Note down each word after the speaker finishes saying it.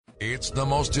It's the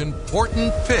most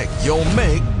important pick you'll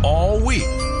make all week.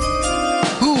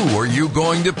 Who are you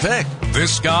going to pick?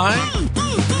 This guy?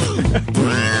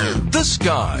 This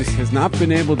guy? Just has not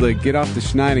been able to get off the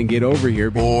schneid and get over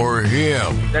here. Or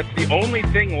him? That's the only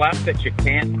thing left that you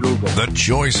can't Google. The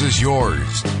choice is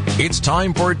yours. It's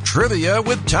time for Trivia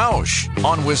with Tausch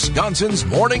on Wisconsin's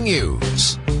Morning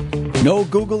News. No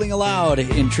Googling allowed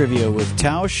in Trivia with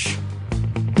Tausch.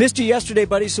 Missed you yesterday,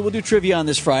 buddy, so we'll do trivia on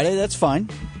this Friday. That's fine.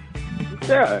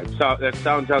 Yeah, that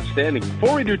sounds outstanding.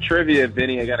 Before we do trivia,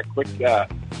 Vinny, I got a quick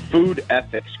food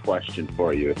ethics question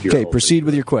for you. Okay, proceed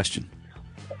with your question.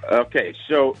 Okay,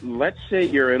 so let's say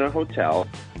you're in a hotel.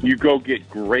 You go get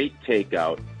great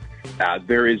takeout.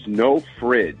 There is no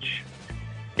fridge.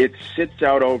 It sits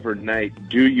out overnight.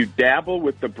 Do you dabble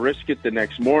with the brisket the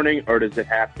next morning, or does it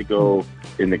have to go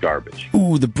in the garbage?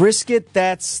 Ooh, the brisket,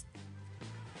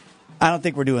 I don't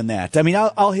think we're doing that. I mean,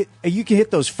 I'll hit. You can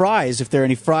hit those fries if there are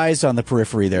any fries on the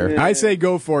periphery there. I say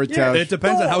go for it, Tausch. It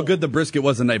depends on how good the brisket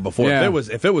was the night before. Yeah.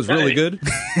 If it was really good,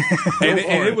 and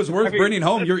it was worth bringing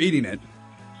home, you're eating it.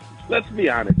 Let's be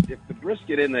honest. If the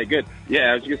brisket isn't that good,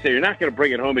 I was going to say, you're not going to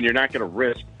bring it home and you're not going to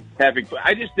risk having.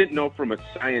 I just didn't know from a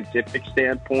scientific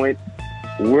standpoint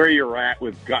where you're at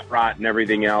with gut rot and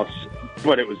everything else,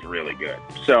 but it was really good.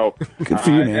 So good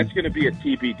for you, man. That's going to be a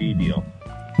TBD deal.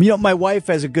 You know, my wife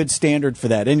has a good standard for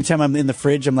that. Anytime I'm in the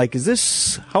fridge, I'm like,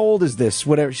 how old is this?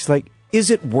 Whatever. She's like, is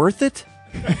it worth it?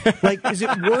 Like, is it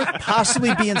worth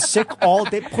possibly being sick all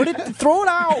day? Throw it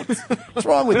out. What's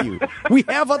wrong with you? We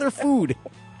have other food.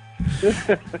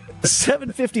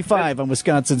 7:55 on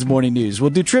Wisconsin's Morning News. We'll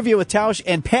do trivia with Tausch,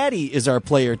 and Patty is our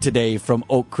player today from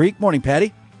Oak Creek. Morning,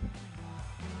 Patty.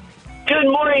 Good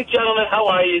morning, gentlemen. How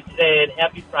are you today? And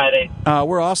happy Friday.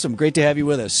 We're awesome. Great to have you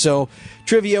with us. So,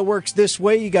 trivia works this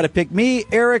way. You got to pick me,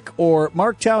 Eric, or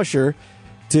Mark Tauscher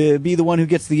to be the one who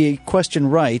gets the question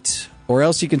right, or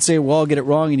else you can say, well, I'll get it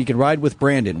wrong, and you can ride with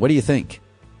Brandon. What do you think?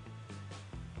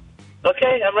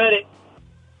 Okay, I'm ready.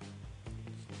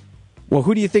 Well,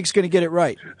 who do you think's going to get it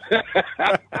right?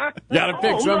 Gotta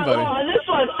pick somebody. On this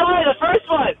one. Sorry, the first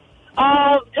one.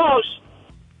 Tausch.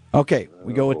 Okay,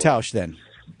 we go with Tausch then.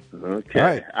 Okay. All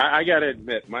right. I got to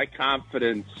admit, my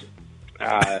confidence,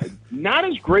 not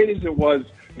as great as it was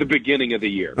the beginning of the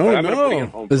year. Oh, I'm no. bring it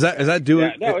home. Is that due?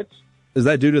 Is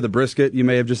that due to the brisket you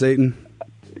may have just eaten?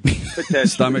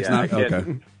 Stomach's not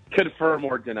okay. Confirm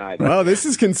or deny that. Well, this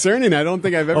is concerning. I don't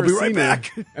think I've ever be right seen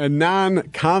back. a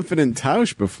non-confident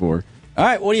Tausch before. All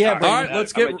right, what do you have, All Brandon?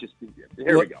 right,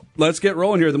 Here we go. Let's get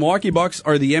rolling here. The Milwaukee Bucks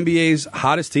are the NBA's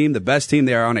hottest team, the best team.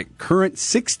 They are on a current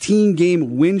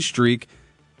 16-game win streak,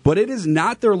 but it is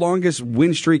not their longest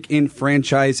win streak in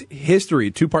franchise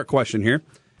history. Two-part question here.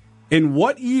 In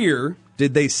what year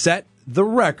did they set the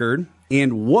record,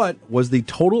 and what was the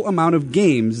total amount of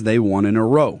games they won in a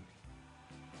row?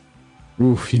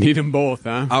 Ooh, you need them both,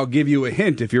 huh? I'll give you a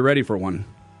hint if you're ready for one.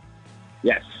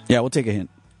 Yes. Yeah, we'll take a hint.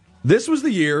 This was the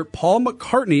year Paul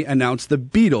McCartney announced the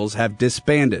Beatles have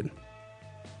disbanded.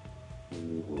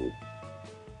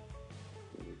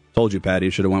 Told you, Patty, you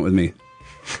should have went with me.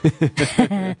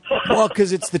 Well,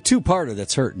 because it's the two-parter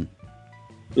that's hurting.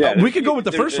 Yeah, We could go with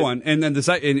the first one, and then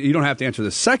and you don't have to answer the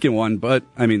second one, but,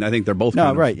 I mean, I think they're both No,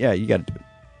 kind of- right, yeah, you got to do it.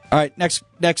 All right, next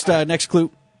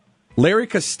clue. Larry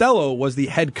Costello was the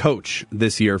head coach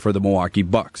this year for the Milwaukee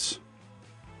Bucks.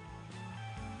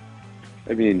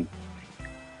 I mean,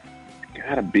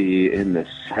 got to be in the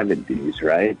 70s,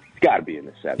 right? It's got to be in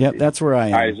the 70s. Yep, that's where I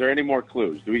am. All right, is there any more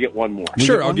clues? Do we get one more?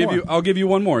 Sure, get one I'll give you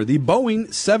one more. The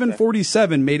Boeing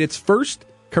 747 made its first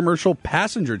commercial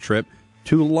passenger trip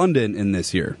to London in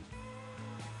this year.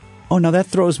 Oh, now that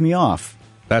throws me off.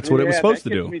 That's what it was supposed to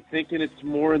That gets do. me thinking it's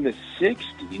more in the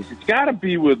 60s. It's got to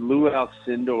be with Lou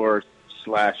Alcindor /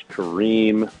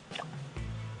 Kareem.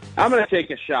 I'm going to take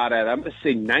a shot at it. I'm going to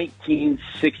say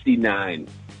 1969.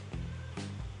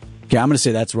 Okay, I'm going to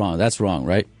say that's wrong. That's wrong,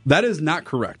 right? That is not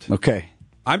correct. Okay.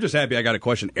 I'm just happy I got a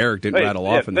question Eric didn't rattle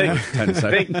off in thanks, 10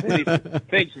 seconds.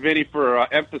 Thanks, Vinny,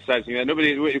 for emphasizing that.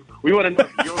 We want to know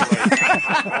if you're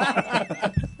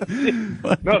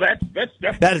right. No, that's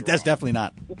definitely That's definitely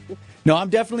not. No, I'm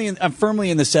firmly in the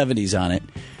 70s on it.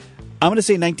 I'm going to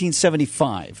say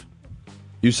 1975.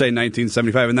 You say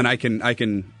 1975, and then I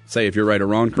can say if you're right or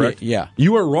wrong, correct? Yeah.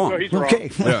 You are wrong. No, he's wrong. Okay.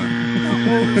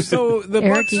 Yeah. So the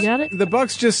Eric, Bucks, you got it? The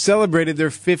Bucks just celebrated their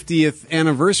 50th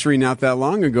anniversary not that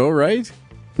long ago, right?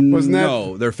 Wasn't that?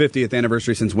 No, their 50th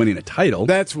anniversary since winning a title.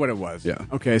 That's what it was. Yeah.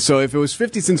 Okay, so if it was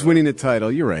 50 since winning a title,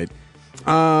 you're right.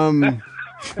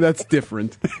 That's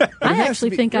different. I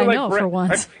actually think I know for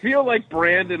once. I feel like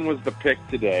Brandon was the pick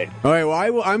today. All right,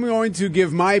 well, I'm going to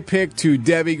give my pick to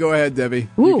Debbie. Go ahead, Debbie.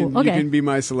 Ooh, okay. You can be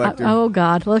my selector. Oh,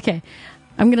 God. Okay.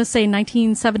 I'm going to say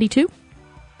 1972.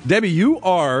 Debbie, you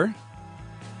are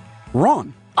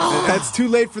wrong. That's too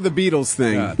late for the Beatles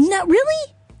thing. No,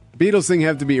 really? Beatles thing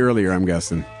have to be earlier, I'm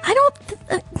guessing. I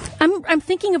don't. I'm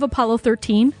thinking of Apollo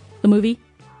 13, the movie.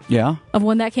 Yeah. Of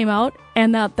when that came out,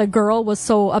 and that the girl was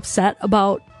so upset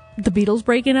about the Beatles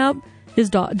breaking up.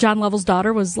 John Lovell's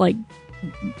daughter was like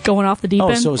going off the deep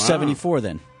end. Oh, so 74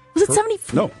 then. Was it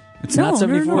 74? No. It's not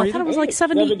 74 I either? thought it was like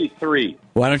 70. 73.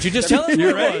 Why don't you just tell us You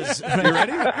what ready? it was? You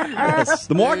ready? Yes.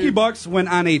 The Milwaukee Bucks went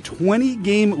on a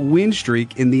 20-game win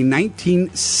streak in the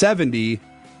 1970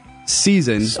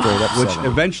 season, which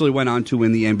eventually went on to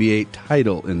win the NBA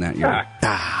title in that year.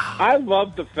 I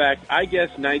love the fact, I guess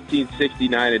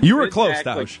 1969. And You were Vince close, acts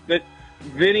Tausch. Like,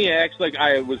 Vinny acts like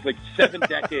I was like 7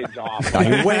 decades off.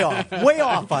 Way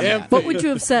off on that. What would you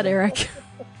have said, Eric?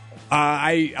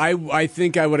 I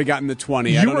think I would have gotten the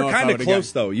 20. I You don't know were if I kind of would've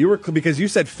close, though. You were because you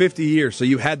said 50 years, so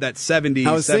you had that 70.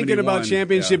 I was thinking about 71.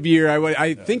 championship year.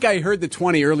 I think I heard the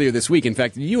 20 earlier this week. In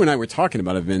fact, you and I were talking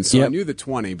about it, Vince, so I Yep. knew the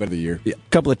 20, but the year. A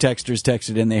couple of texters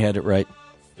texted in. They had it right.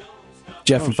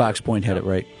 Jeff from Fox Point had it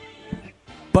right.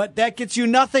 But that gets you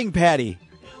nothing, Patty.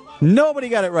 Nobody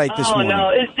got it right this morning.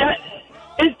 no. Is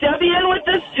Debbie in with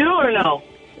this too, or no?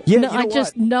 Yeah, No, I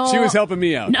just no. She was helping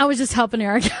me out. No, I was just helping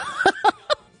Eric.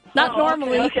 Not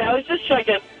normally. Okay, I was just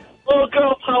checking. Little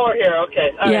girl power here.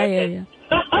 Okay. All right. Yeah.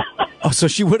 Oh, so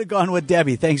she would have gone with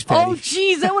Debbie. Thanks, Patty. Oh,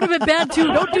 geez, that would have been bad too.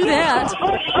 Don't do that.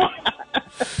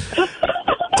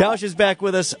 Tausch is back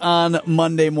with us on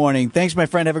Monday morning. Thanks, my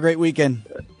friend. Have a great weekend.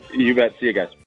 You bet. See you guys.